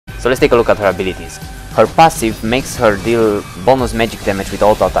So let's take a look at her abilities. Her passive makes her deal bonus magic damage with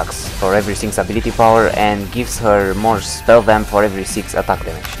auto attacks for every 6 ability power and gives her more spell vamp for every 6 attack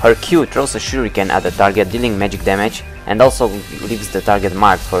damage. Her Q throws a shuriken at the target dealing magic damage and also leaves the target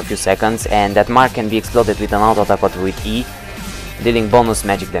marked for a few seconds, and that mark can be exploded with an auto attack or with E, dealing bonus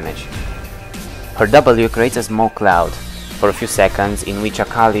magic damage. Her W creates a smoke cloud for a few seconds in which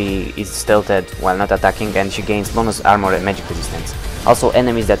Akali is stealthed while not attacking, and she gains bonus armor and magic resistance. Also,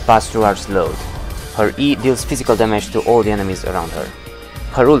 enemies that pass through are slowed. Her E deals physical damage to all the enemies around her.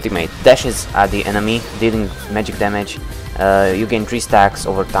 Her ultimate dashes at the enemy, dealing magic damage. You gain 3 stacks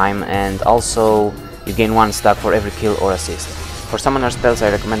over time, and also you gain 1 stack for every kill or assist. For summoner spells,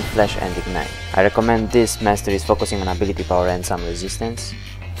 I recommend Flash and Ignite. I recommend this mastery is focusing on ability power and some resistance.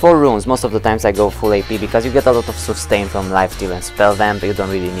 For runes, most of the times I go full AP because you get a lot of sustain from lifesteal and spell vamp, you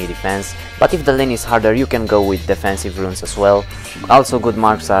don't really need defense. But if the lane is harder, you can go with defensive runes as well. Also good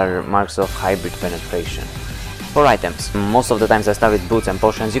marks are marks of hybrid penetration. For items, most of the times I start with boots and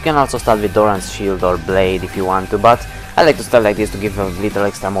potions. You can also start with Doran's shield or blade if you want to, but I like to start like this to give a little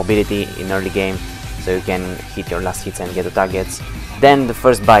extra mobility in early game, so you can hit your last hits and get the targets. Then the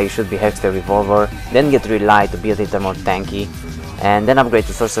first buy should be Hexter Revolver, then get Rely to be a little more tanky, and then upgrade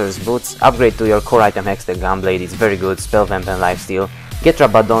to Sorcerer's Boots, upgrade to your core item Hexter Gunblade, it's very good, Spell Vamp and Lifesteal. Get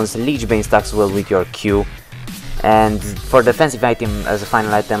Rabadon's Leech Bane stacks well with your Q, and for defensive item as a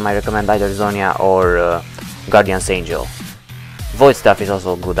final item I recommend either Zonia or Guardian's Angel. Void Staff is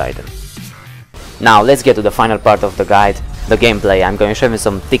also a good item. Now let's get to the final part of the guide, the gameplay. I'm going to show you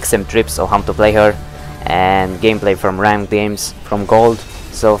some tips and trips of how to play her, and gameplay from ranked games, from gold.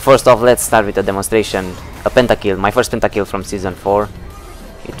 So first off, let's start with a demonstration. A pentakill, my first pentakill from season 4.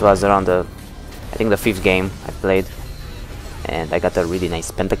 It was around I think the 5th game I played, and I got a really nice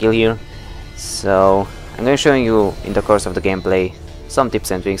pentakill here. So I'm going to show you in the course of the gameplay some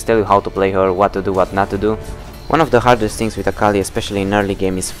tips and tricks, tell you how to play her, what to do, what not to do. One of the hardest things with Akali, especially in early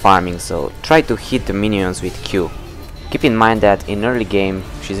game, is farming, so try to hit the minions with Q. Keep in mind that in early game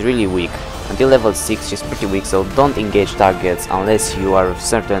she's really weak. Until level 6 she's pretty weak, so don't engage targets unless you are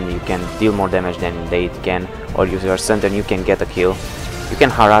certain you can deal more damage than they can, or you are certain you can get a kill. You can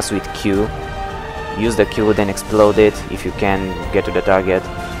harass with Q, use the Q then explode it if you can get to the target.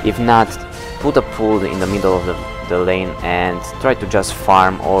 If not, put a pool in the middle of the lane and try to just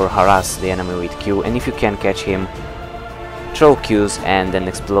farm or harass the enemy with Q, and if you can catch him, throw Qs and then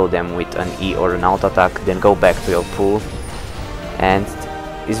explode them with an E or an auto attack, then go back to your pool. And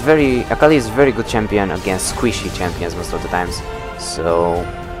Akali is very good champion against squishy champions most of the times, so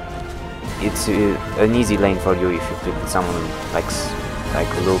it's an easy lane for you if you pick someone like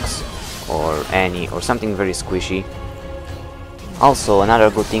Lux or Annie or something very squishy. Also, another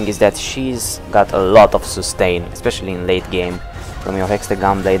good thing is that she's got a lot of sustain, especially in late game, from your Hexter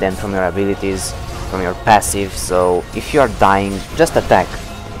Gunblade and from your abilities, from your passive, so if you are dying, just attack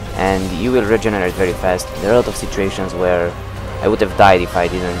and you will regenerate very fast. There are a lot of situations where I would have died if I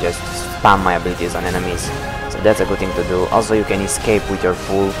didn't just spam my abilities on enemies, so that's a good thing to do. Also, you can escape with your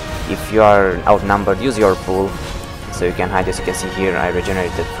pool. If you are outnumbered, use your pool, so you can hide. As you can see here, I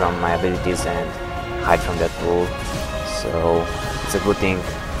regenerated from my abilities and hide from that pool, so it's a good thing.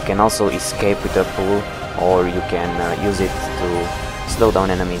 You can also escape with a pool, or you can use it to slow down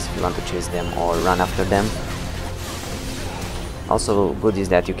enemies if you want to chase them or run after them. Also good is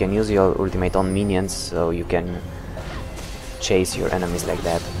that you can use your ultimate on minions, so you can chase your enemies like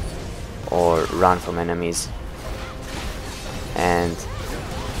that or run from enemies, and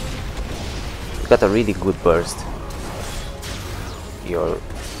you got a really good burst. Your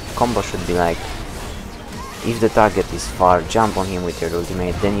combo should be like, if the target is far, jump on him with your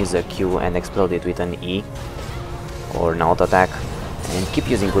ultimate, then use a Q and explode it with an E or an auto attack, and keep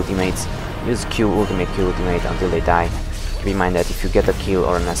using ultimates. Use Q ultimate until they die. Keep in mind that if you get a kill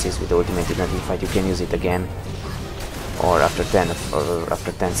or an assist with the ultimate in a team fight, you can use it again, or after 10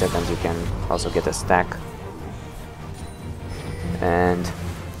 seconds you can also get a stack. And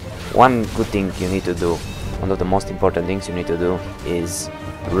one good thing you need to do, one of the most important things you need to do, is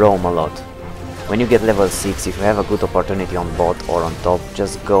roam a lot. When you get level 6, if you have a good opportunity on bot or on top,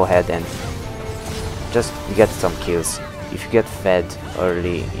 just go ahead and just get some kills. If you get fed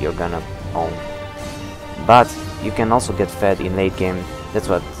early, you're gonna own. But you can also get fed in late game. That's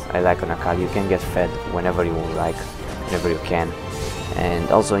what I like on Akali. You can get fed whenever you like, whenever you can. And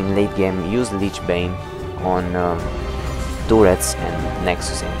also in late game, use Leech Bane on turrets and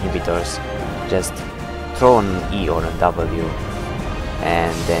Nexus inhibitors. Just throw an E or a W,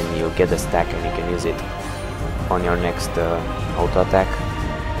 and then you get a stack and you can use it on your next auto attack.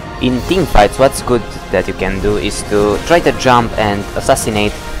 In team fights, what's good that you can do is to try to jump and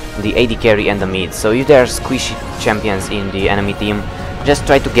assassinate the AD carry and the mid. So if there are squishy champions in the enemy team, just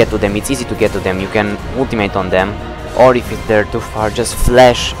try to get to them. It's easy to get to them. You can ultimate on them, or if they're too far, just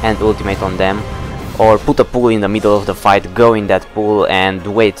flash and ultimate on them, or put a pool in the middle of the fight, go in that pool and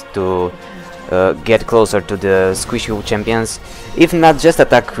wait to get closer to the squishy champions. If not, just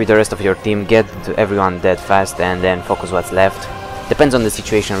attack with the rest of your team, get to everyone dead fast and then focus what's left. Depends on the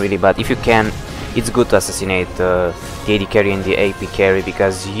situation really, but if you can, it's good to assassinate the AD carry and the AP carry,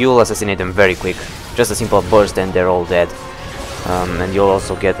 because you'll assassinate them very quick. Just a simple burst and they're all dead. And you'll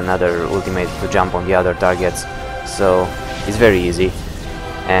also get another ultimate to jump on the other targets, so it's very easy.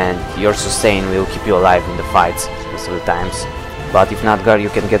 And your sustain will keep you alive in the fights most of the times. But if not, you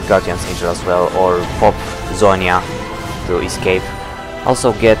can get Guardian's Angel as well, or pop Zonia to escape.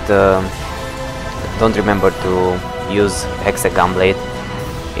 Also get, don't remember to use Hexagon Blade.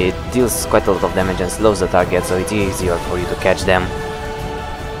 It deals quite a lot of damage and slows the target, so it's easier for you to catch them.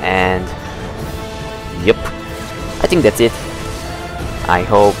 And yep, I think that's it. I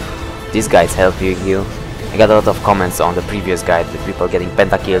hope this guide's helping you. I got a lot of comments on the previous guide with people getting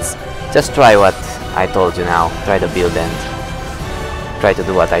pentakills. Just try what I told you now. Try the build and try to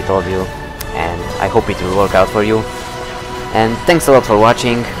do what I told you, and I hope it will work out for you. And thanks a lot for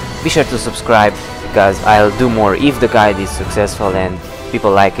watching. Be sure to subscribe, because I'll do more if the guide is successful and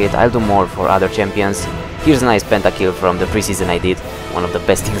people like it. I'll do more for other champions. Here's a nice pentakill from the preseason I did, one of the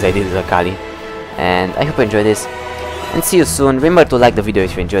best things I did with Akali. And I hope you enjoyed this, and see you soon. Remember to like the video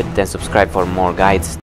if you enjoyed it and subscribe for more guides.